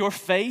like your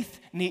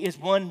faith is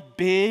one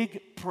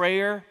big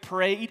prayer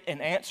prayed and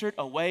answered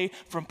away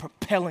from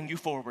propelling you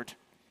forward.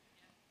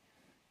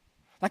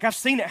 Like I've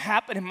seen it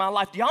happen in my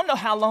life. Do y'all know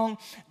how long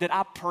that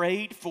I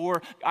prayed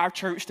for our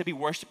church to be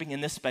worshiping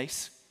in this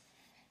space?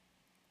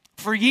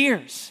 For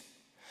years.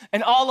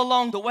 And all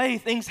along the way,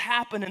 things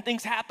happen and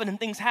things happen and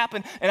things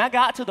happen. And I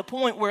got to the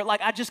point where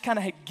like I just kind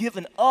of had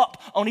given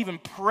up on even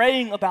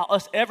praying about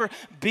us ever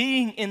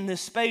being in this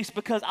space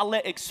because I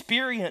let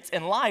experience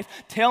in life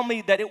tell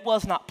me that it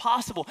was not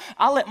possible.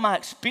 I let my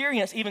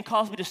experience even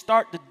cause me to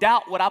start to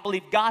doubt what I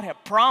believe God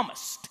had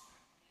promised.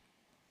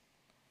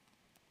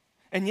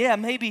 And yeah,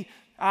 maybe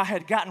I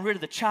had gotten rid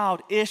of the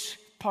childish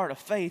part of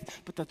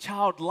faith, but the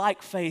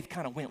childlike faith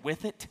kind of went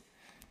with it.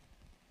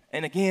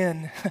 And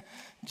again,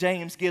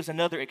 James gives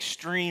another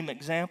extreme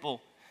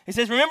example. He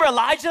says, remember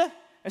Elijah?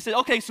 I said,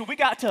 okay, so we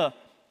got to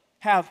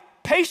have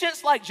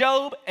patience like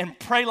Job and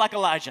pray like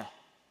Elijah.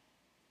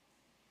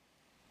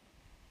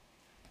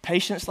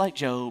 Patience like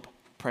Job,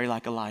 pray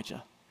like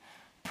Elijah.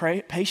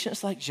 Pray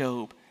patience like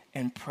Job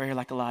and prayer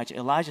like Elijah.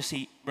 Elijah,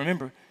 see,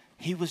 remember,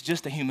 he was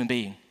just a human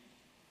being.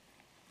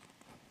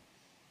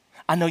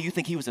 I know you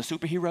think he was a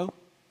superhero,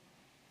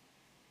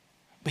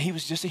 but he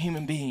was just a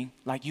human being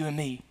like you and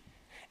me.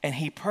 And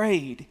he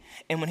prayed.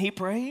 And when he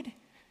prayed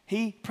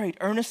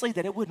earnestly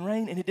that it wouldn't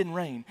rain, and it didn't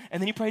rain.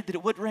 And then he prayed that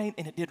it would rain,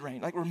 and it did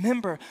rain. Like,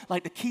 remember,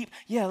 like to keep,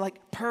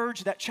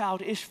 purge that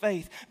childish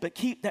faith, but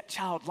keep that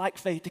childlike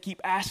faith to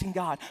keep asking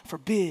God for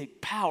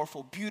big,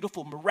 powerful,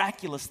 beautiful,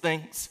 miraculous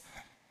things.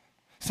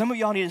 Some of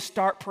y'all need to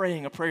start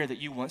praying a prayer that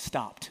you once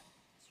stopped.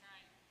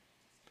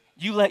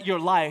 You let your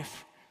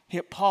life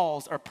hit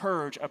pause or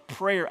purge a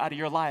prayer out of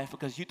your life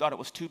because you thought it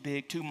was too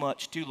big, too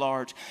much, too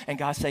large. And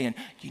God's saying,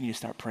 you need to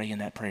start praying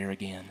that prayer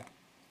again.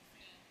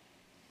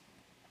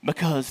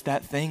 Because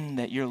that thing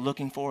that you're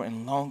looking for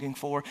and longing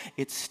for,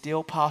 it's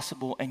still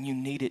possible, and you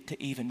need it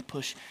to even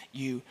push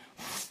you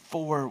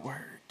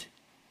forward.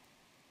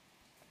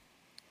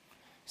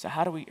 So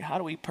how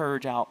do we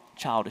purge out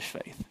childish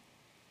faith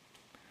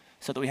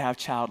so that we have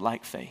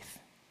childlike faith?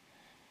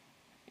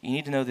 You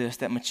need to know this,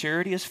 that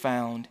maturity is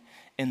found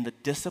in the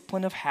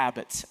discipline of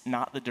habits,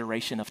 not the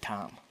duration of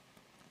time.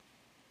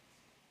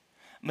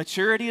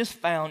 Maturity is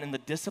found in the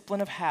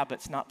discipline of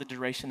habits, not the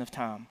duration of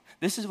time.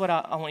 This is what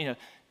I want you to know.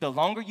 The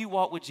longer you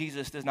walk with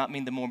Jesus does not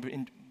mean the more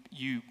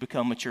you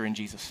become mature in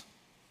Jesus.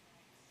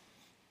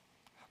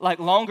 Like,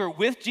 longer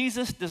with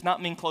Jesus does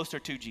not mean closer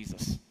to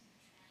Jesus.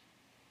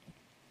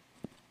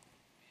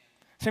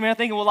 So I'm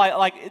thinking, well,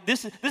 like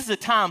this is a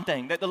time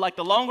thing. That the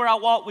longer I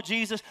walk with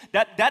Jesus,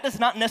 that is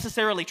not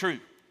necessarily true.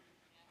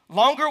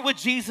 Longer with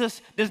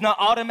Jesus does not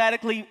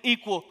automatically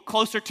equal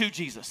closer to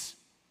Jesus.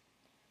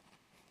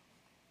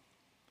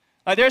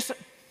 There's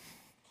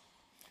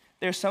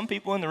some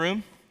people in the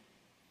room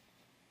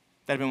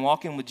that have been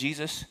walking with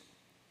Jesus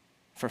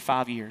for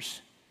 5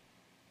 years,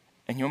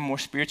 and you're more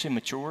spiritually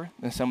mature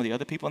than some of the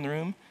other people in the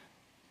room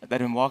that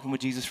have been walking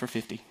with Jesus for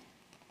 50.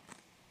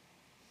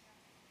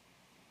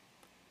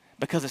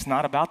 Because it's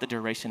not about the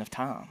duration of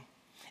time.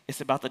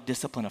 It's about the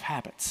discipline of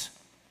habits.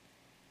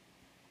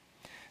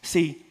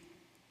 See,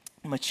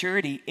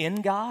 maturity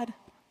in God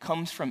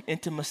comes from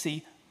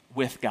intimacy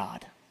with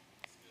God.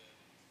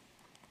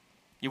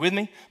 You with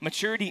me?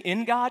 Maturity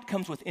in God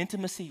comes with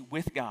intimacy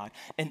with God.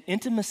 And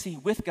intimacy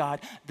with God,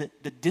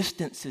 the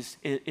distance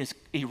is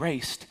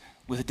erased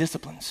with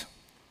disciplines.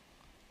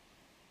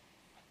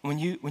 When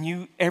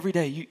you every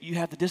day you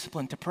have the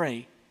discipline to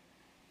pray,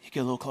 you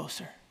get a little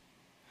closer.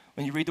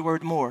 When you read the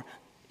word more,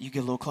 you get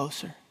a little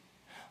closer.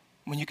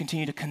 When you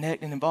continue to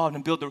connect and involve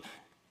and build the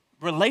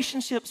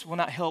relationships will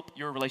not help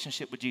your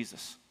relationship with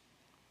Jesus.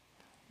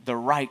 The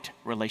right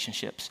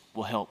relationships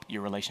will help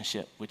your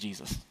relationship with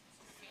Jesus.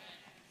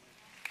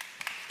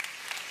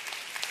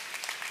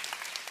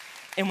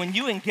 And when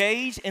you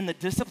engage in the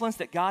disciplines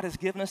that God has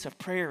given us of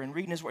prayer and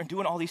reading His Word and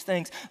doing all these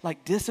things,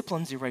 like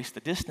disciplines erase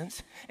the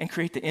distance and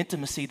create the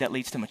intimacy that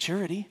leads to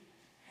maturity.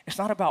 It's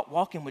not about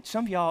walking with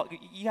some of y'all,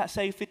 you got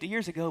saved 50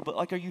 years ago, but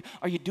like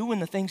are you doing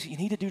the things that you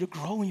need to do to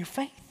grow in your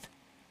faith?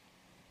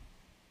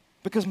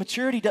 Because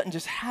maturity doesn't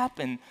just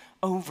happen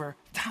over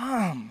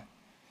time.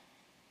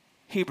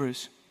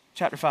 Hebrews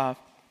chapter 5.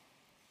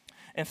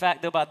 In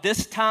fact, though, by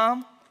this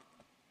time,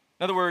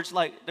 in other words,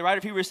 like the writer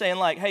of Hebrews is saying,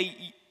 like, hey,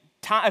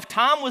 if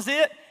time was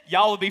it,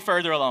 y'all would be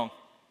further along.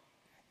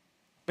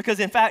 Because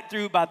in fact,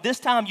 by this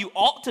time, you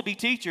ought to be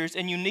teachers,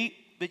 and you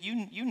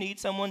need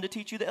someone to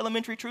teach you the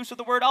elementary truths of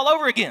the word all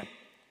over again.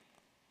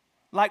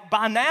 Like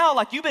by now,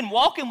 like you've been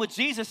walking with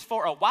Jesus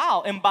for a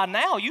while, and by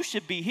now you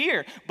should be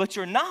here, but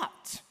you're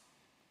not.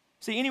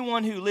 See,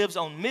 anyone who lives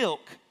on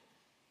milk,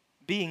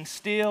 being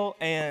still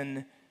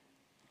an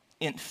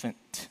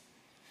infant,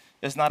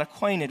 is not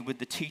acquainted with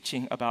the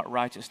teaching about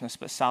righteousness,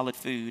 but solid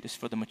food is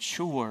for the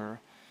mature,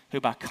 who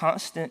by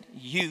constant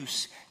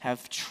use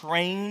have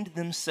trained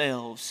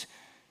themselves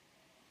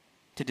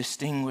to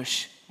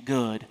distinguish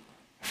good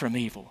from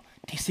evil.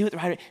 Do you see what the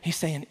writer, he's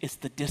saying it's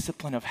the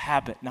discipline of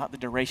habit, not the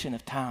duration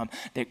of time,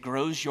 that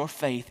grows your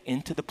faith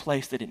into the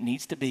place that it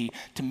needs to be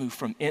to move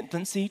from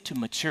infancy to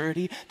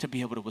maturity, to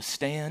be able to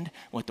withstand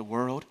what the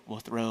world will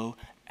throw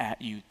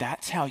at you.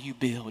 That's how you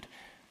build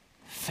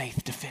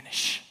faith to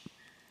finish.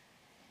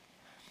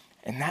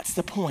 And that's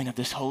the point of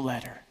this whole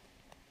letter.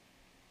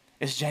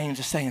 Is James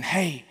is saying,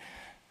 hey,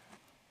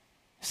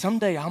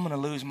 someday I'm going to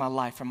lose my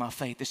life for my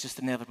faith. It's just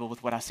inevitable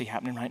with what I see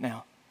happening right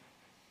now.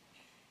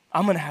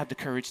 I'm going to have the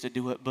courage to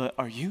do it, but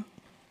are you?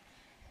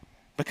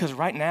 Because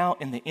right now,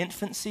 in the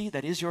infancy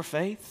that is your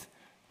faith,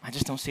 I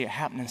just don't see it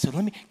happening. So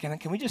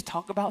can we just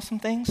talk about some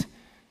things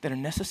that are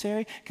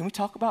necessary? Can we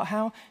talk about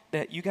how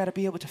that you got to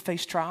be able to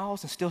face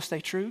trials and still stay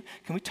true?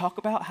 Can we talk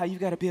about how you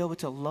got to be able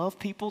to love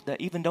people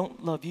that even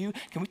don't love you?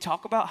 Can we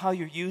talk about how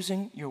you're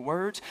using your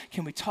words?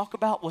 Can we talk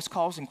about what's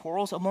causing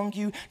quarrels among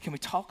you? Can we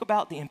talk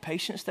about the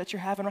impatience that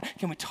you're having?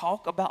 Can we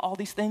talk about all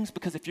these things?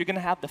 Because if you're going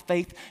to have the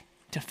faith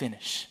to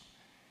finish,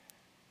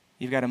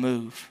 you've got to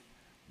move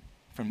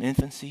from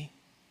infancy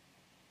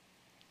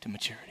to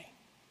maturity.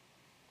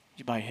 Would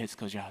you bow your heads,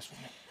 close your eyes with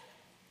me?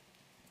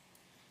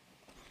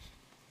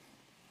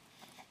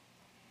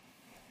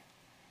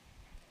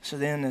 So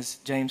then as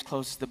James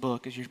closes the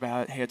book, as your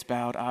heads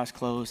bowed, eyes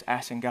closed,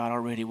 asking God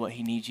already what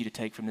he needs you to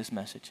take from this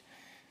message.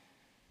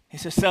 He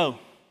says, so,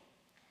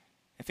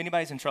 if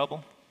anybody's in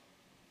trouble,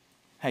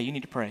 hey, you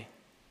need to pray.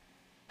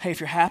 Hey, if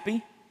you're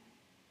happy,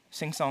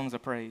 sing songs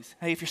of praise.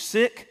 Hey, if you're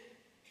sick,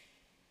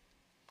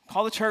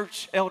 call the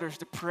church elders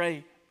to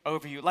pray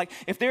over you. Like,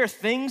 if there are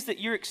things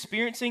that you're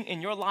experiencing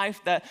in your life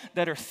that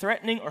are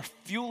threatening or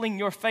fueling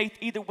your faith,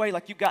 either way,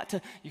 like you got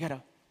to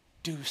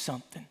do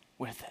something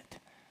with it.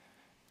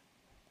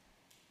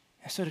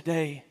 And so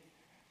today,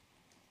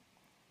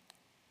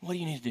 what do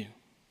you need to do?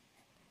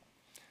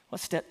 What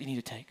step do you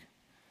need to take?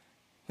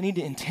 What do you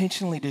need to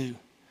intentionally do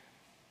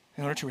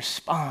in order to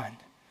respond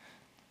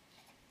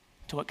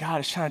to what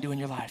God is trying to do in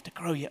your life, to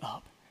grow you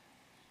up,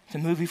 to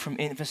move you from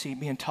infancy,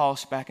 being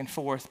tossed back and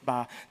forth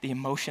by the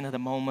emotion of the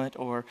moment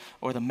or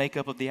the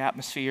makeup of the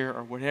atmosphere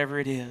or whatever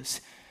it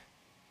is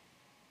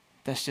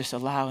that's just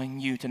allowing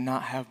you to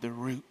not have the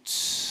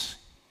roots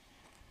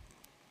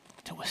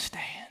to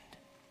withstand.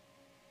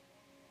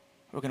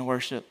 We're going to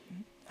worship.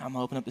 I'm going to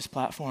open up this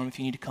platform if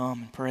you need to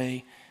come and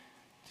pray.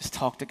 Just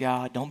talk to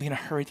God. Don't be in a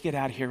hurry to get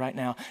out of here right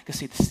now, because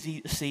see,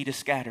 the seed is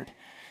scattered.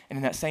 And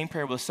in that same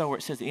parable of the sower,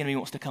 it says the enemy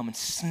wants to come and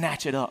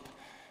snatch it up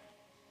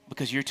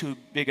because you're too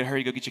big a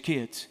hurry to go get your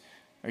kids,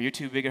 or you're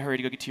too big a hurry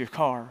to go get to your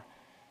car.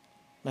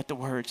 Let the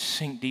word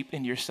sink deep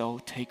into your soul,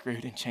 take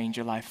root, and change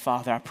your life.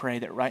 Father, I pray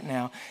that right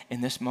now,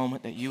 in this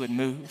moment, that you would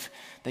move,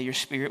 that your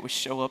spirit would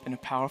show up in a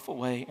powerful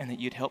way, and that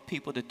you'd help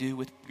people to do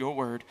with your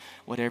word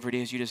whatever it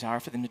is you desire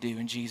for them to do.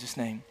 In Jesus'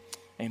 name,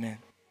 amen.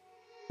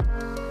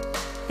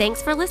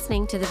 Thanks for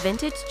listening to the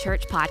Vintage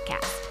Church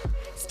Podcast.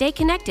 Stay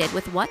connected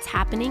with what's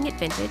happening at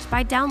Vintage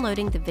by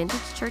downloading the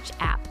Vintage Church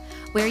app,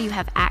 where you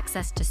have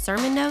access to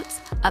sermon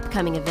notes,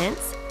 upcoming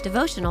events,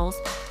 devotionals,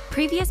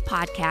 previous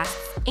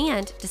podcasts,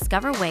 and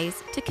discover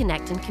ways to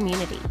connect in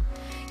community.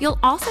 You'll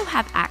also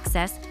have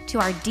access to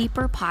our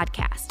Deeper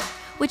podcast,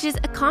 which is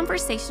a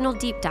conversational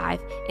deep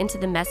dive into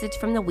the message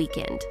from the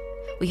weekend.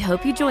 We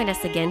hope you join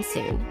us again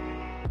soon.